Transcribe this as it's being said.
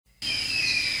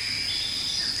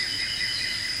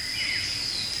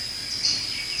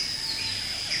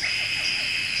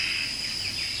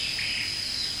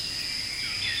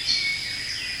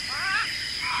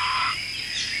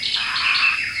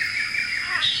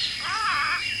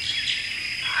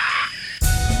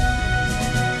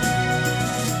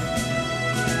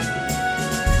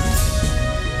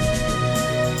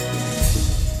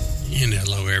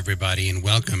everybody, and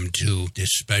welcome to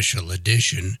this special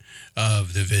edition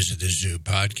of the Visit the Zoo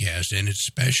podcast. And it's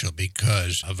special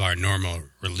because of our normal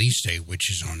release date,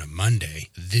 which is on a Monday.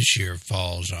 This year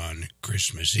falls on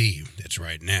Christmas Eve. That's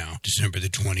right now, December the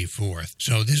 24th.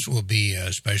 So this will be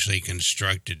a specially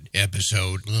constructed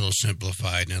episode, a little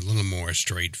simplified and a little more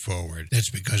straightforward.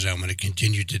 That's because I'm going to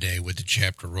continue today with the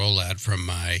chapter rollout from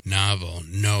my novel,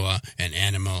 Noah, an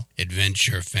Animal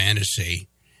Adventure Fantasy.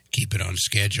 Keep it on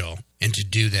schedule. And to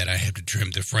do that, I have to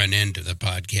trim the front end of the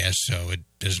podcast so it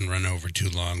doesn't run over too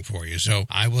long for you. So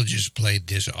I will just play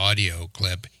this audio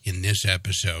clip in this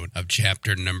episode of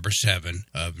chapter number 7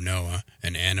 of Noah,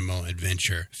 an Animal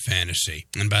Adventure Fantasy.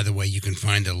 And by the way, you can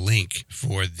find a link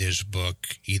for this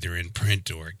book either in print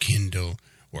or Kindle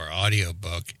or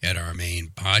audiobook at our main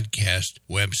podcast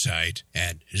website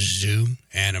at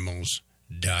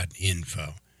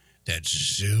zooanimals.info.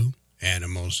 That's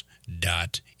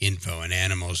zooanimals.info. And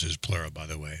animals is plural, by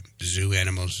the way.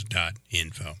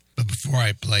 zooanimals.info. But before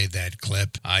I play that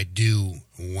clip, I do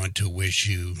want to wish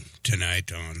you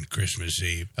tonight on Christmas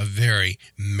Eve a very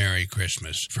Merry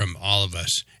Christmas from all of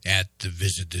us at the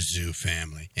Visit the Zoo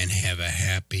family. And have a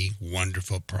happy,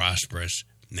 wonderful, prosperous,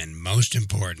 and most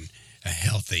important, a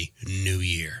healthy new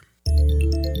year.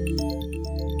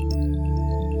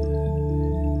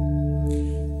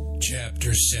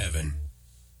 Chapter 7.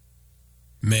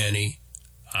 Manny,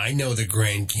 I know the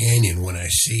Grand Canyon when I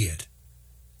see it.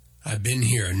 I've been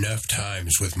here enough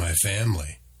times with my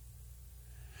family.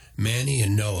 Manny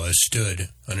and Noah stood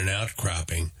on an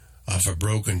outcropping off a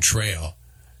broken trail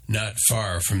not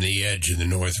far from the edge of the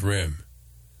North Rim.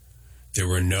 There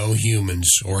were no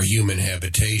humans or human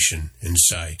habitation in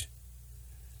sight.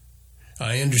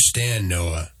 I understand,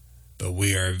 Noah, but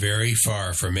we are very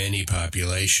far from any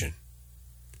population.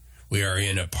 We are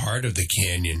in a part of the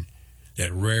canyon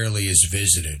that rarely is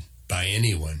visited by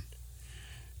anyone.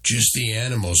 Just the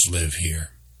animals live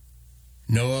here.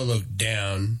 Noah looked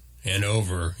down and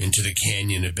over into the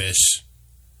canyon abyss.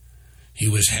 He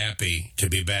was happy to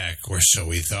be back, or so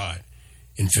he thought,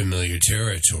 in familiar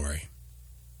territory.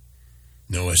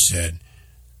 Noah said,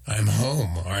 "I'm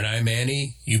home, aren't I,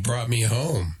 Manny? You brought me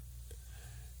home."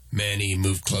 Manny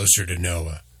moved closer to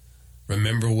Noah.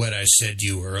 "Remember what I said to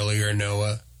you earlier,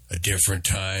 Noah? A different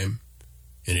time,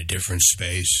 in a different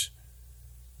space.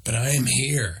 But I am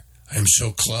here. I am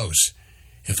so close.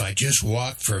 If I just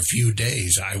walk for a few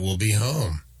days, I will be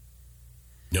home."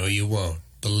 "No, you won't.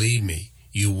 Believe me,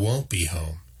 you won't be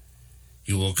home.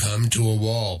 You will come to a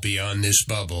wall beyond this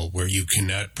bubble where you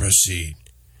cannot proceed.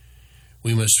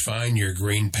 We must find your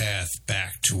green path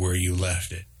back to where you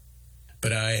left it."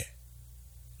 "But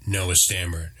Noah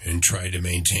stammered and tried to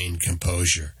maintain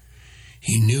composure.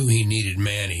 He knew he needed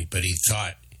Manny, but he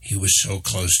thought he was so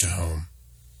close to home.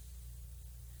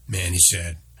 Manny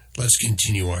said, "Let's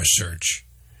continue our search.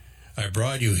 I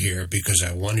brought you here because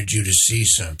I wanted you to see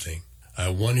something. I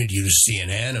wanted you to see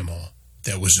an animal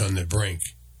that was on the brink.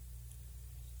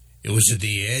 It was at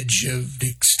the edge of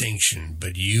extinction,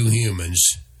 but you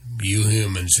humans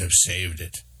have saved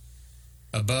it."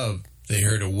 Above, they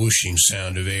heard a whooshing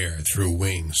sound of air through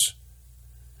wings.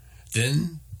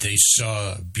 Then they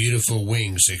saw beautiful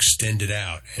wings extended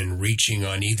out and reaching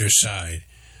on either side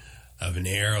of an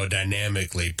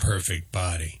aerodynamically perfect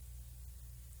body.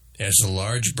 As the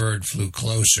large bird flew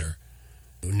closer,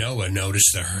 Noah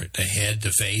noticed the head,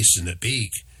 the face, and the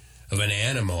beak of an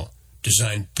animal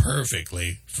designed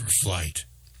perfectly for flight.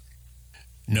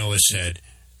 Noah said,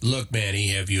 "Look, Manny,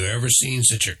 have you ever seen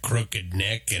such a crooked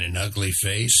neck and an ugly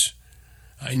face?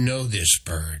 I know this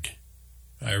bird.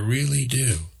 I really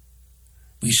do.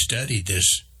 We studied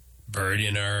this bird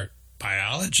in our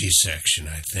biology section,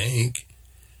 I think."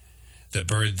 The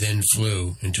bird then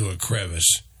flew into a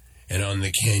crevice and on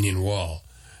the canyon wall,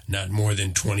 not more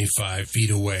than 25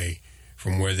 feet away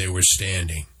from where they were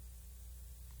standing.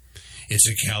 "It's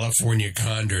a California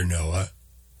condor, Noah."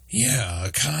 "Yeah,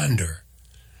 a condor."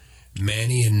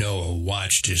 Manny and Noah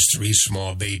watched as 3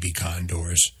 small baby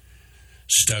condors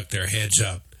stuck their heads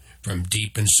up from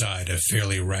deep inside a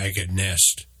fairly ragged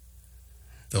nest.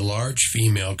 The large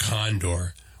female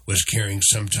condor was carrying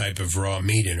some type of raw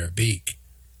meat in her beak.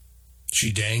 She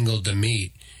dangled the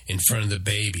meat in front of the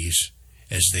babies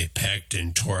as they pecked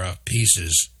and tore off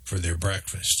pieces for their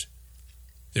breakfast.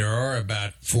 There are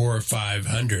about 400 or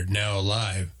 500 now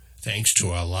alive, thanks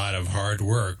to a lot of hard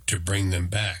work to bring them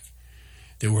back.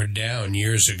 They were down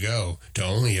years ago to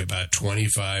only about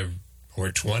 25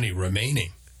 or 20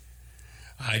 remaining.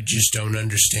 "I just don't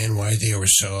understand why they were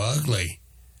so ugly,"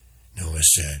 Noah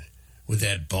said, "with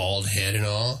that bald head and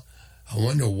all. I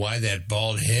wonder why that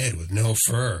bald head with no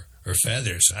fur or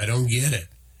feathers. I don't get it."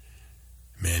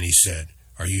 Manny said,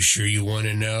 Are you sure you want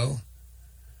to know?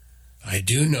 I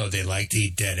do know they like to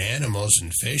eat dead animals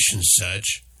and fish and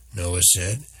such, Noah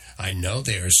said. I know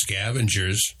they are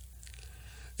scavengers.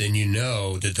 Then you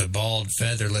know that the bald,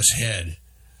 featherless head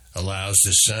allows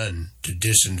the sun to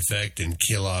disinfect and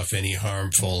kill off any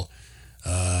harmful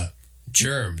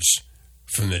germs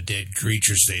from the dead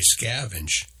creatures they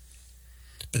scavenge.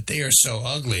 But they are so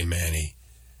ugly, Manny.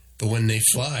 But when they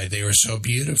fly, they are so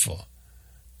beautiful.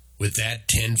 With that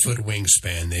 10-foot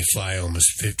wingspan, they fly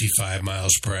almost 55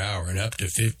 miles per hour and up to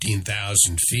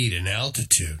 15,000 feet in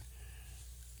altitude.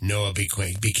 Noah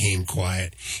became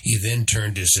quiet. He then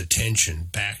turned his attention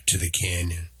back to the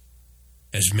canyon.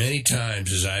 As many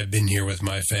times as I've been here with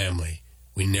my family,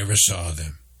 we never saw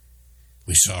them.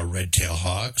 We saw red-tailed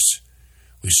hawks.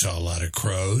 We saw a lot of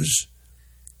crows.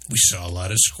 We saw a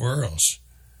lot of squirrels.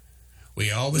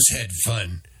 We always had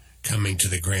fun coming to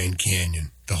the Grand Canyon,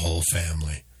 the whole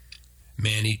family.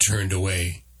 Manny turned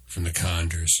away from the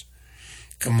condors.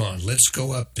 Come on, let's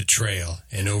go up the trail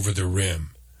and over the rim.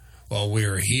 While we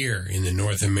are here in the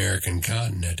North American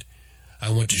continent, I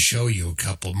want to show you a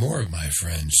couple more of my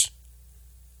friends.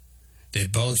 They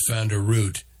both found a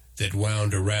route that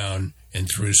wound around and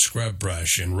through scrub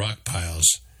brush and rock piles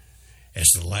as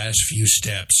the last few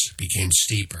steps became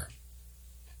steeper.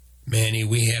 Manny,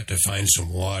 we have to find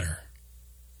some water.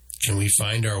 Can we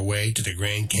find our way to the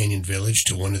Grand Canyon Village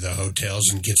to one of the hotels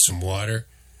and get some water?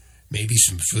 Maybe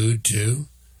some food, too?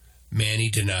 Manny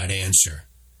did not answer.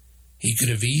 He could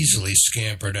have easily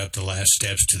scampered up the last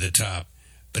steps to the top,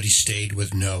 but he stayed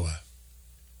with Noah.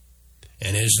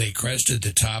 And as they crested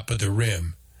the top of the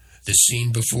rim, the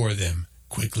scene before them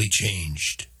quickly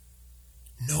changed.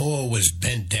 Noah was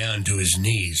bent down to his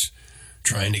knees,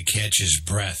 trying to catch his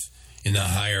breath in the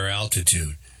higher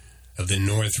altitude of the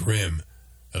north rim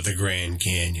of the Grand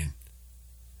Canyon.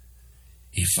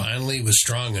 He finally was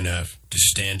strong enough to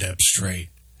stand up straight.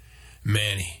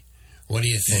 Manny, what do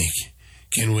you think?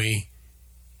 Can we?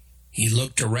 He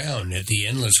looked around at the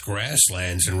endless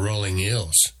grasslands and rolling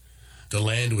hills. The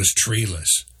land was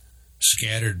treeless.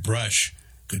 Scattered brush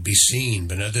could be seen,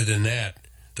 but other than that,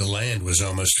 the land was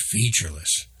almost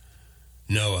featureless.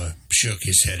 Noah shook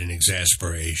his head in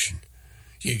exasperation.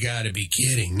 You gotta be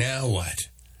kidding. Now what?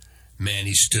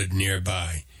 Manny stood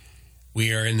nearby.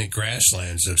 We are in the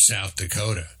grasslands of South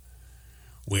Dakota.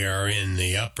 We are in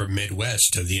the upper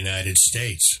Midwest of the United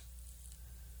States.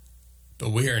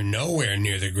 But we are nowhere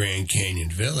near the Grand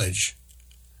Canyon Village.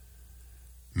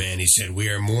 Manny said, we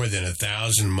are more than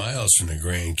 1,000 miles from the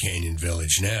Grand Canyon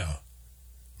Village now.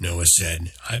 Noah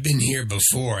said, I've been here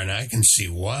before and I can see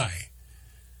why.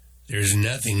 There's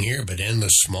nothing here but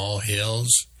endless small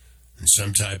hills and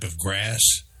some type of grass.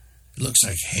 It looks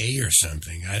like hay or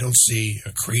something. I don't see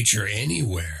a creature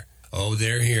anywhere. Oh,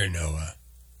 they're here, Noah.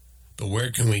 But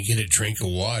where can we get a drink of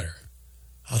water?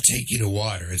 I'll take you to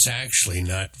water. It's actually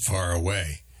not far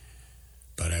away.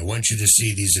 But I want you to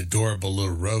see these adorable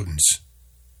little rodents.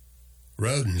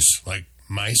 Rodents? Like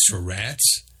mice or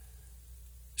rats?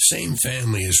 Same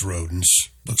family as rodents.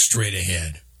 Look straight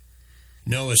ahead.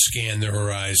 Noah scanned the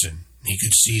horizon. He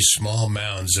could see small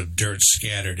mounds of dirt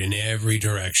scattered in every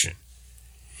direction.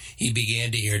 He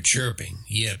began to hear chirping,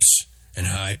 yips, and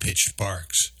high-pitched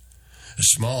barks. A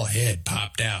small head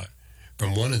popped out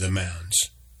from one of the mounds,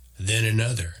 then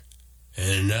another,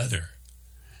 and another.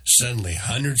 Suddenly,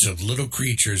 hundreds of little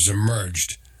creatures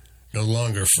emerged, no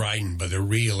longer frightened by the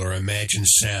real or imagined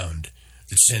sound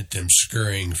that sent them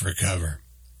scurrying for cover.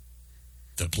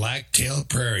 The black-tailed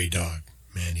prairie dog,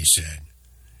 Manny said.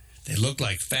 They look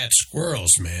like fat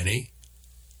squirrels, Manny.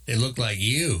 They look like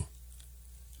you.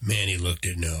 Manny looked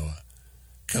at Noah.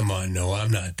 Come on, Noah,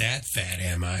 I'm not that fat,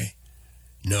 am I?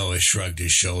 Noah shrugged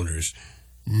his shoulders.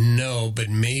 No, but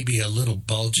maybe a little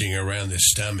bulging around the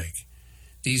stomach.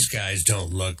 These guys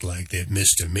don't look like they've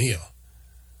missed a meal.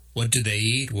 What do they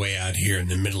eat way out here in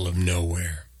the middle of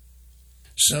nowhere?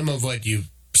 Some of what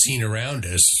you've seen around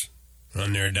us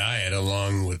on their diet,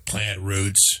 along with plant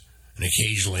roots, an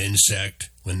occasional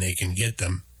insect when they can get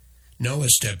them. Noah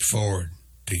stepped forward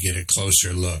to get a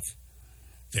closer look.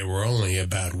 They were only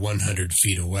about 100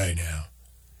 feet away now.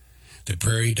 The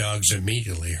prairie dogs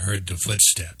immediately heard the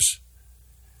footsteps.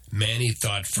 Manny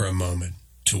thought for a moment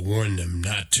to warn them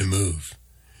not to move,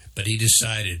 but he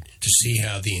decided to see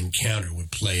how the encounter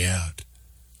would play out.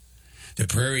 The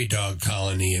prairie dog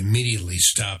colony immediately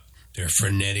stopped their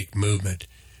frenetic movement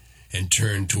and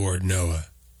turned toward Noah.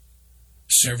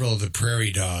 Several of the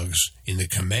prairie dogs in the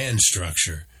command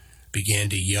structure began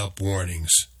to yelp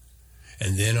warnings,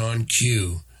 and then on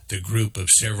cue, the group of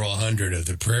several hundred of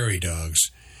the prairie dogs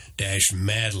dashed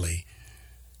madly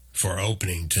for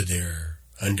opening to their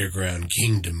underground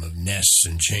kingdom of nests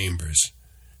and chambers.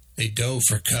 They dove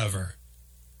for cover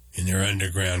in their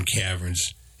underground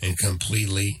caverns and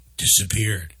completely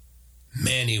disappeared.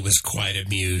 Manny was quite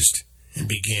amused and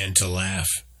began to laugh.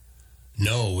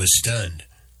 Noah was stunned.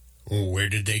 Well, where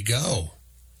did they go?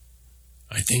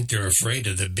 I think they're afraid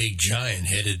of the big giant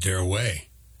headed their way.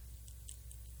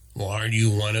 Well, aren't you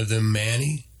one of them,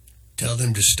 Manny? Tell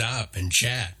them to stop and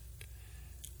chat.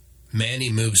 Manny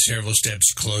moved several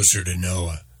steps closer to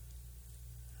Noah.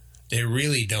 They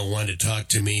really don't want to talk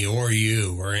to me or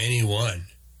you or anyone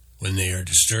when they are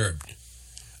disturbed.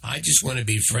 I just want to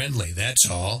be friendly, that's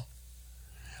all.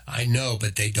 I know,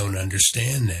 but they don't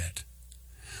understand that.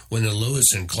 When the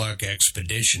Lewis and Clark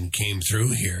expedition came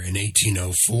through here in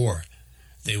 1804,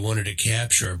 they wanted to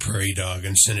capture a prairie dog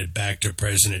and send it back to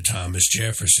President Thomas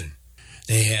Jefferson.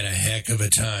 They had a heck of a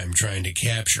time trying to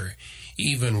capture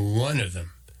even one of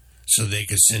them so they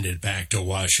could send it back to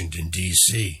Washington,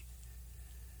 D.C.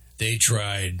 They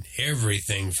tried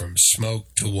everything from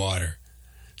smoke to water.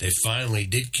 They finally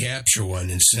did capture one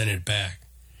and sent it back.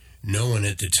 No one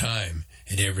at the time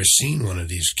had ever seen one of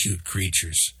these cute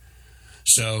creatures,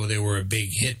 so they were a big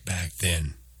hit back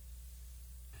then.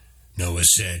 Noah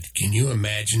said, "Can you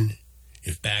imagine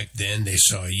if back then they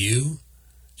saw you?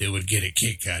 They would get a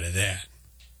kick out of that."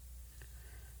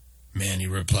 Manny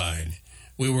replied,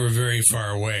 "We were very far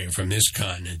away from this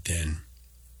continent then."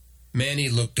 Manny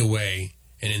looked away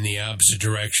and in the opposite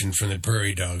direction from the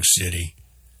prairie dog city.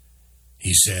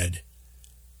 He said,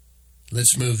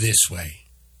 "Let's move this way.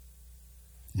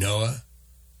 Noah,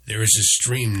 there is a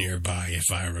stream nearby, if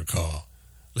I recall.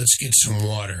 Let's get some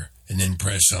water and then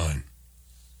press on."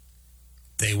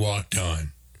 They walked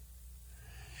on.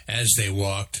 As they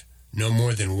walked, no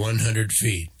more than 100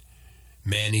 feet,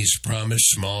 Manny's promised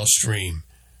small stream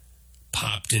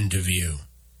popped into view.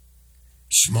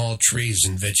 Small trees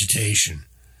and vegetation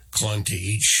clung to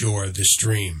each shore of the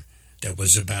stream that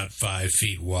was about 5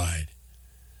 feet wide.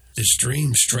 The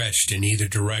stream stretched in either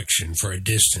direction for a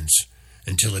distance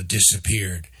until it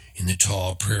disappeared in the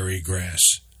tall prairie grass.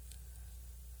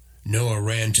 Noah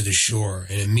ran to the shore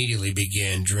and immediately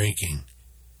began drinking.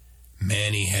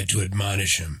 Manny had to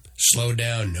admonish him, "Slow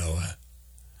down, Noah."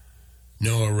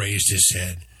 Noah raised his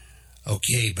head.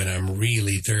 "Okay, but I'm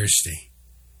really thirsty."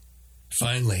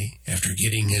 Finally, after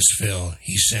getting his fill,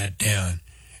 he sat down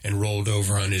and rolled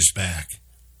over on his back.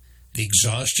 The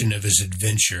exhaustion of his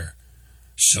adventure,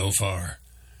 so far,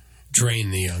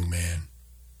 drained the young man.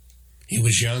 He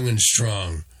was young and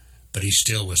strong, but he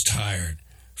still was tired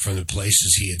from the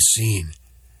places he had seen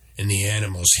and the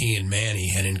animals he and Manny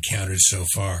had encountered so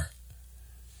far.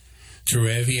 Through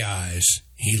heavy eyes,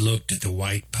 he looked at the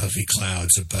white puffy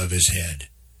clouds above his head.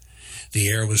 The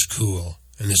air was cool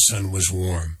and the sun was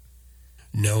warm.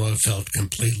 Noah felt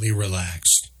completely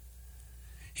relaxed.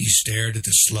 He stared at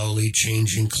the slowly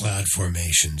changing cloud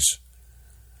formations.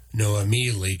 Noah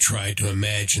immediately tried to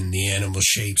imagine the animal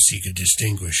shapes he could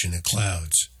distinguish in the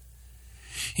clouds.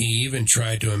 He even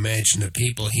tried to imagine the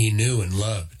people he knew and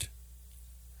loved.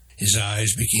 His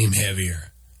eyes became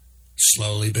heavier.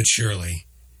 Slowly but surely,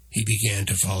 he began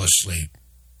to fall asleep.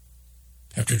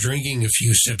 After drinking a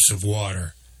few sips of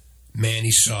water,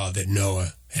 Manny saw that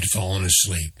Noah had fallen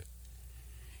asleep.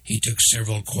 He took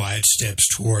several quiet steps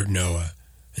toward Noah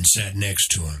and sat next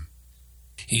to him.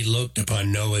 He looked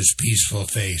upon Noah's peaceful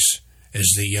face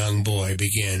as the young boy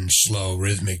began slow,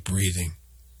 rhythmic breathing.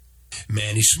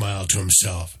 Manny smiled to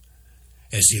himself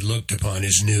as he looked upon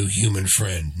his new human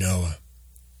friend, Noah.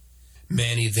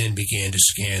 Manny then began to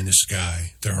scan the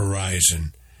sky, the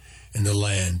horizon, and the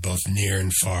land both near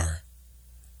and far.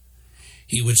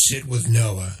 He would sit with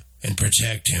Noah and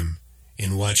protect him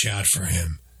and watch out for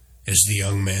him as the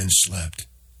young man slept.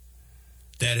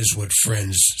 That is what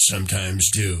friends sometimes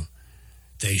do.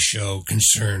 They show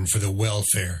concern for the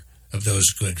welfare of those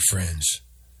good friends.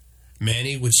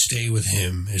 Manny would stay with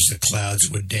him as the clouds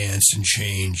would dance and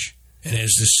change, and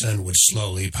as the sun would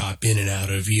slowly pop in and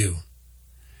out of view.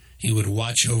 He would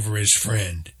watch over his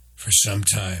friend for some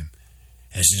time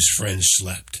as his friend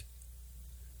slept.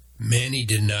 Manny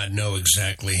did not know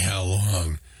exactly how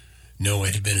long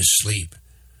Noah had been asleep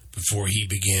before he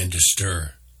began to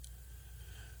stir.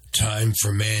 Time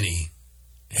for Manny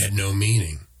had no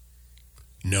meaning.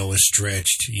 Noah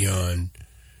stretched, yawned,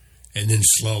 and then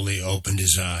slowly opened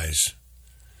his eyes.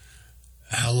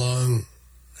 How long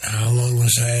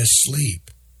was I asleep?"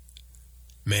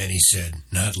 Manny said,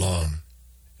 "Not long."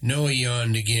 Noah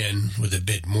yawned again with a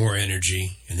bit more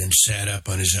energy and then sat up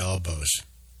on his elbows.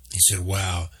 He said,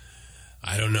 "Wow,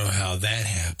 I don't know how that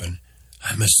happened.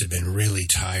 I must have been really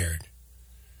tired."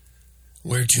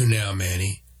 "Where to now,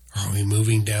 Manny? Are we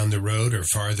moving down the road or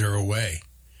farther away?"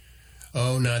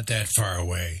 Oh, not that far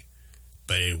away,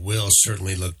 but it will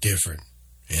certainly look different.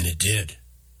 And it did.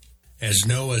 As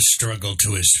Noah struggled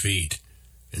to his feet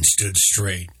and stood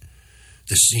straight,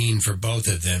 the scene for both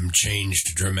of them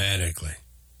changed dramatically.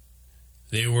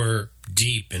 They were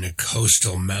deep in a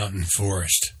coastal mountain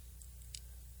forest.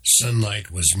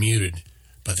 Sunlight was muted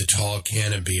by the tall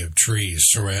canopy of trees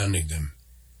surrounding them.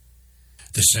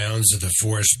 The sounds of the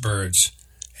forest birds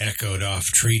echoed off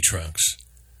tree trunks,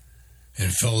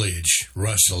 and foliage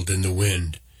rustled in the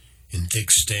wind in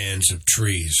thick stands of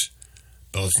trees,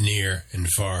 both near and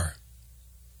far.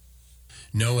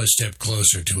 Noah stepped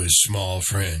closer to his small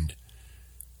friend.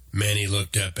 Manny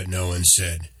looked up at Noah and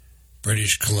said,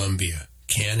 "British Columbia,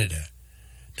 Canada,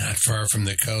 not far from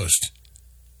the coast."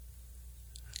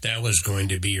 "That was going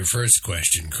to be your first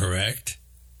question, correct?"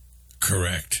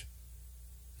 "Correct,"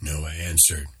 Noah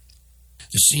answered.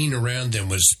 The scene around them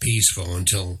was peaceful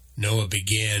until Noah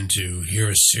began to hear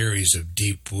a series of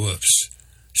deep whoofs,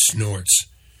 snorts,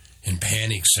 and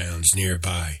panic sounds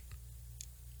nearby.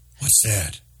 "What's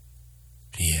that?"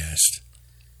 he asked.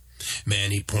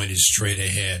 Manny pointed straight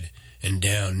ahead and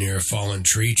down near a fallen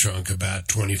tree trunk about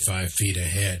 25 feet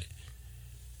ahead.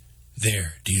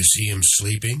 "There, do you see him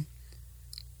sleeping?"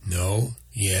 "No,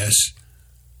 yes."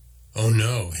 "Oh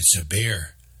no, it's a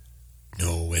bear,"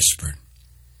 Noah whispered.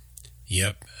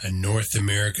 "Yep, a North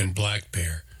American black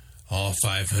bear, all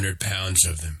 500 pounds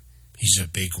of them. He's a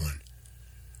big one."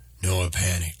 Noah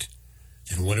panicked.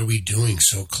 "Then what are we doing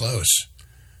so close?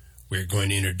 We're going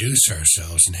to introduce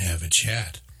ourselves and have a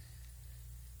chat."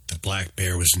 The black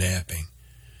bear was napping.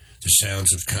 The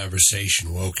sounds of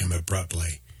conversation woke him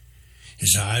abruptly.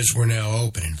 His eyes were now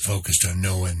open and focused on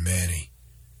Noah and Manny.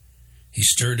 He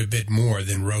stirred a bit more,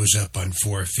 then rose up on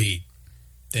 4 feet.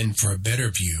 Then, for a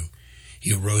better view,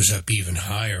 he rose up even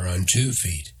higher on 2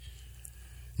 feet.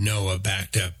 Noah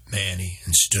backed up Manny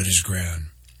and stood his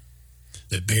ground.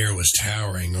 The bear was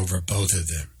towering over both of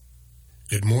them.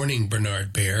 "Good morning,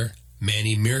 Bernard Bear.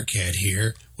 Manny Meerkat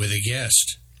here with a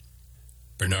guest."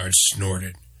 Bernard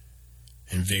snorted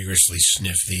and vigorously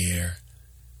sniffed the air.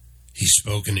 He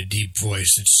spoke in a deep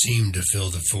voice that seemed to fill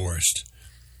the forest.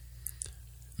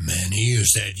 "Manny,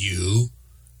 is that you?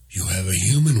 You have a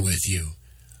human with you.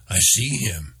 I see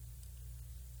him."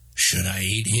 "Should I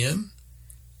eat him?"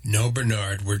 "No,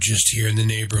 Bernard, we're just here in the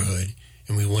neighborhood,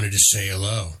 and we wanted to say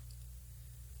hello."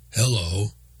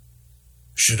 "Hello.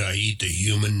 Should I eat the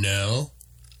human now?"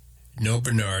 "No,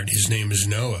 Bernard, his name is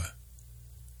Noah."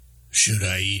 "Should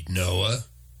I eat Noah?"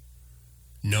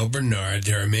 "No, Bernard,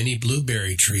 there are many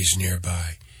blueberry trees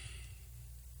nearby.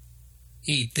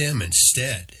 Eat them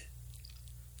instead."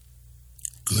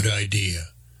 "Good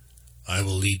idea. I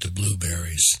will eat the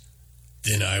blueberries.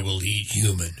 Then I will eat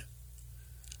human."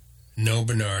 "No,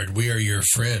 Bernard, we are your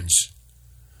friends."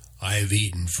 "I have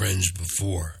eaten friends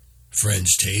before.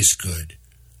 Friends taste good.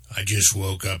 I just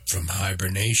woke up from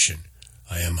hibernation.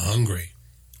 I am hungry.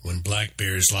 When black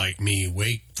bears like me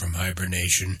wake from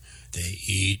hibernation, they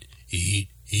eat, eat,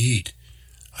 eat.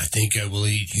 I think I will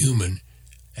eat human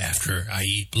after I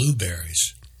eat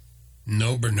blueberries."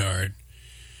 "No, Bernard."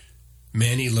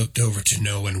 Manny looked over to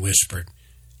Noah and whispered,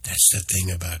 "That's the thing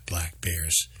about black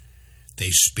bears.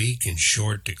 They speak in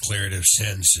short declarative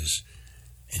sentences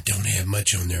and don't have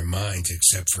much on their minds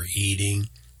except for eating,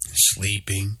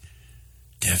 sleeping,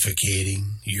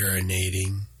 defecating,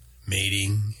 urinating,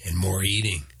 mating, and more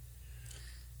eating."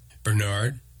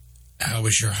 "Bernard, how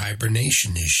was your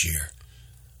hibernation this year?"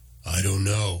 "I don't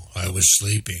know. I was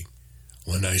sleeping.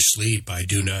 When I sleep, I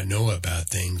do not know about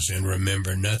things and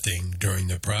remember nothing during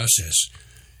the process.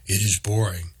 It is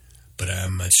boring, but I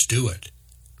must do it.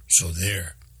 So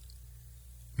there."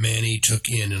 Manny took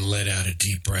in and let out a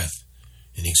deep breath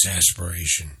in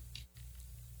exasperation.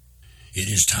 "It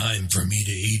is time for me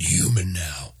to eat human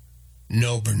now."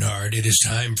 "No, Bernard, it is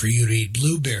time for you to eat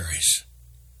blueberries."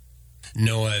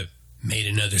 Noah made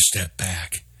another step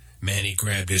back. Manny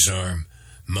grabbed his arm,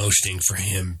 motioning for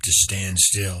him to stand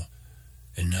still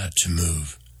and not to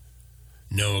move.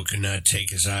 Noah could not take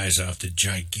his eyes off the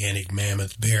gigantic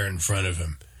mammoth bear in front of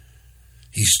him.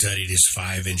 He studied his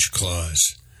 5-inch claws.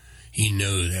 He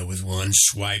knew that with one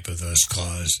swipe of those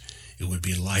claws, it would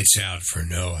be lights out for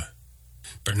Noah.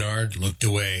 Bernard looked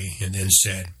away and then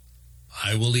said,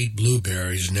 "I will eat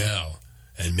blueberries now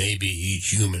and maybe eat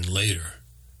human later."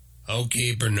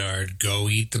 "Okay, Bernard, go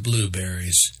eat the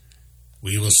blueberries.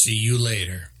 We will see you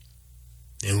later."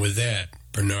 And with that,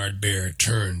 Bernard Bear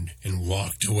turned and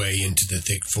walked away into the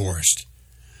thick forest,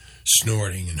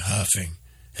 snorting and huffing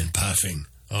and puffing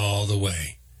all the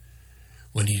way.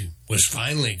 When he was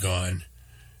finally gone,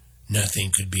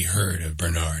 nothing could be heard of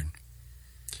Bernard.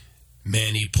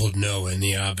 Manny pulled Noah in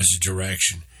the opposite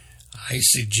direction. I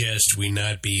suggest we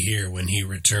not be here when he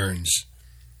returns.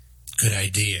 Good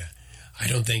idea. I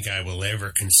don't think I will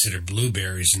ever consider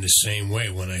blueberries in the same way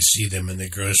when I see them in the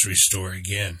grocery store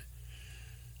again.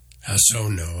 How so,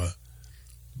 Noah?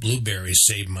 Blueberries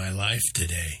saved my life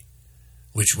today.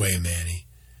 Which way, Manny?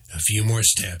 A few more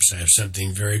steps. I have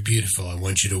something very beautiful I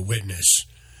want you to witness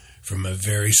from a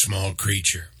very small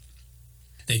creature.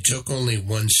 They took only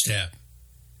one step,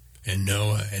 and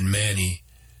Noah and Manny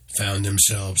found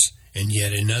themselves in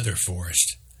yet another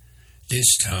forest.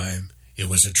 This time, it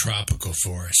was a tropical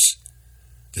forest.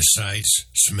 The sights,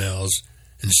 smells,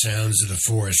 and sounds of the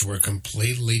forest were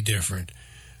completely different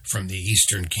from the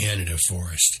eastern Canada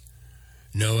forest.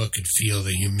 Noah could feel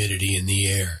the humidity in the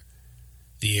air.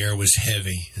 The air was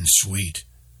heavy and sweet.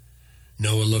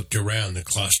 Noah looked around the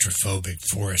claustrophobic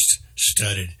forest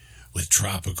studded with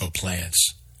tropical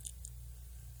plants.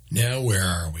 Now where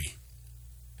are we?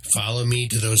 Follow me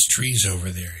to those trees over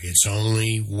there. It's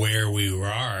only where we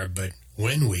are, but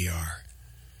when we are.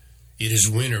 It is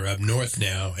winter up north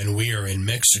now, and we are in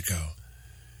Mexico.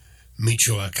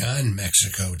 Michoacan,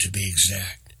 Mexico, to be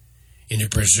exact, in a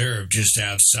preserve just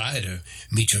outside of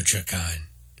Michoacan.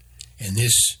 And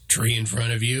this tree in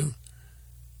front of you?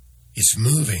 It's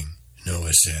moving,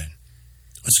 Noah said.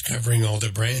 What's covering all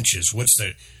the branches? What's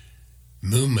the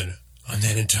movement on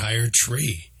that entire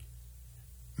tree?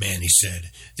 Manny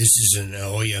said, this is an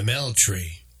Oyamel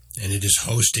tree, and it is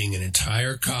hosting an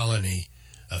entire colony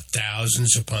of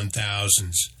thousands upon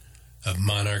thousands of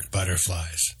monarch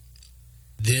butterflies.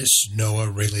 This Noah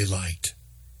really liked.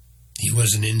 He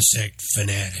was an insect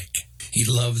fanatic. He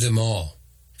loved them all,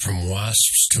 from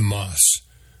wasps to moths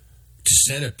to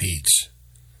centipedes,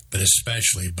 but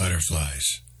especially butterflies.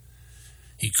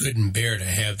 He couldn't bear to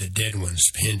have the dead ones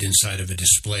pinned inside of a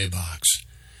display box.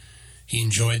 He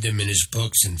enjoyed them in his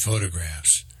books and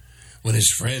photographs. When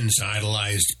his friends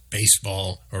idolized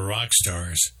baseball or rock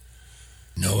stars,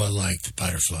 Noah liked the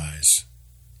butterflies.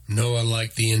 Noah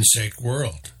liked the insect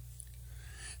world.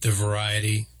 The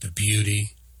variety, the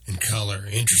beauty, and color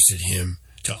interested him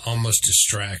to almost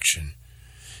distraction.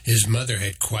 His mother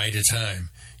had quite a time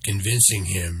convincing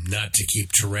him not to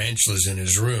keep tarantulas in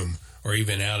his room or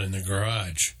even out in the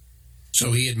garage.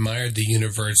 So he admired the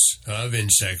universe of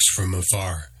insects from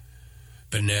afar.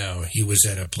 But now he was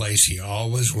at a place he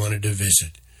always wanted to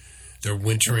visit, the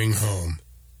wintering home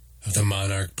of the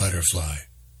monarch butterfly.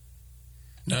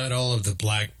 Not all of the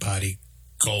black-bodied,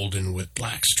 golden with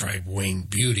black-striped winged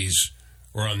beauties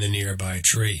were on the nearby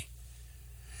tree.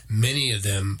 Many of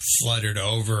them fluttered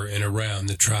over and around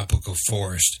the tropical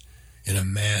forest in a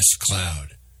massed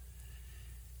cloud.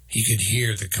 He could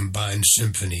hear the combined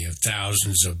symphony of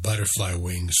thousands of butterfly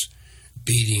wings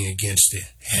beating against the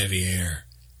heavy air.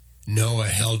 Noah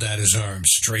held out his arms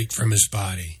straight from his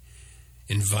body,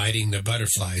 inviting the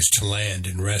butterflies to land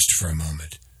and rest for a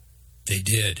moment. They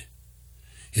did.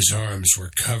 His arms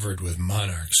were covered with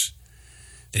monarchs.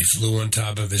 They flew on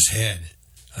top of his head,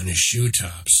 on his shoe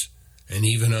tops, and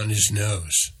even on his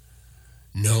nose.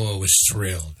 Noah was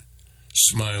thrilled,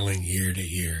 smiling ear to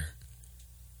ear.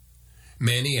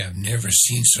 Manny, I've never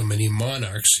seen so many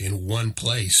monarchs in one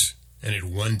place and at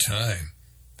one time.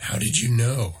 How did you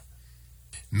know?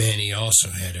 Manny also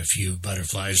had a few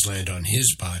butterflies land on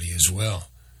his body as well.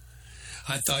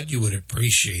 I thought you would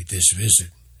appreciate this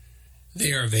visit.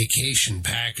 They are vacation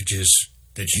packages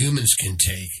that humans can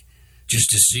take just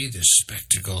to see this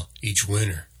spectacle each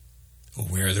winter.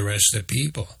 Where are the rest of the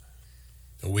people?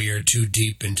 We are too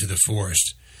deep into the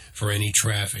forest for any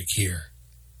traffic here.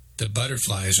 The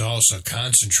butterflies also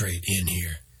concentrate in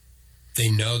here. They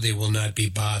know they will not be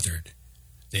bothered.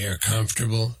 They are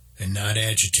comfortable and not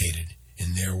agitated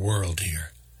in their world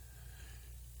here.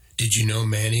 Did you know,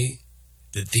 Manny,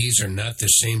 that these are not the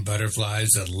same butterflies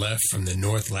that left from the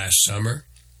north last summer?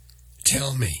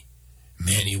 Tell me.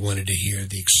 Manny wanted to hear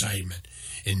the excitement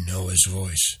in Noah's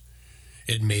voice.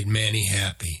 It made Manny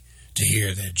happy to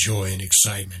hear that joy and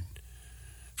excitement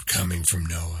coming from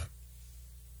Noah.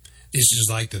 This is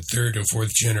like the third or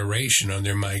fourth generation on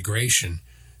their migration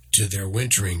to their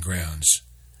wintering grounds.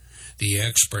 The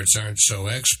experts aren't so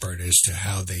expert as to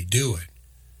how they do it,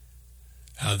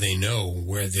 how they know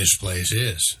where this place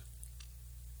is.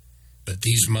 But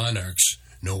these monarchs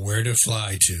know where to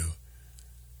fly to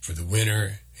for the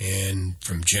winter and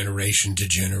from generation to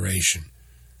generation.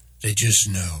 They just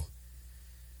know.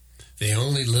 They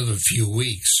only live a few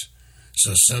weeks,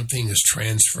 so something is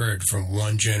transferred from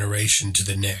one generation to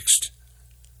the next.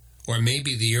 Or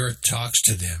maybe the earth talks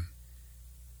to them,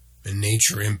 and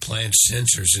nature implants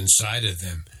sensors inside of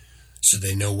them so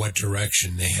they know what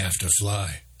direction they have to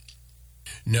fly.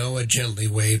 Noah gently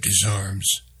waved his arms,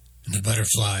 and the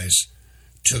butterflies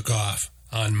took off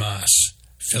en masse,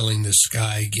 filling the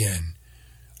sky again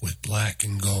with black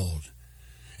and gold,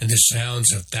 and the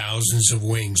sounds of thousands of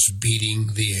wings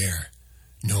beating the air.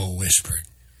 Noah whispered,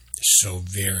 "It's so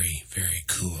very, very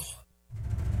cool."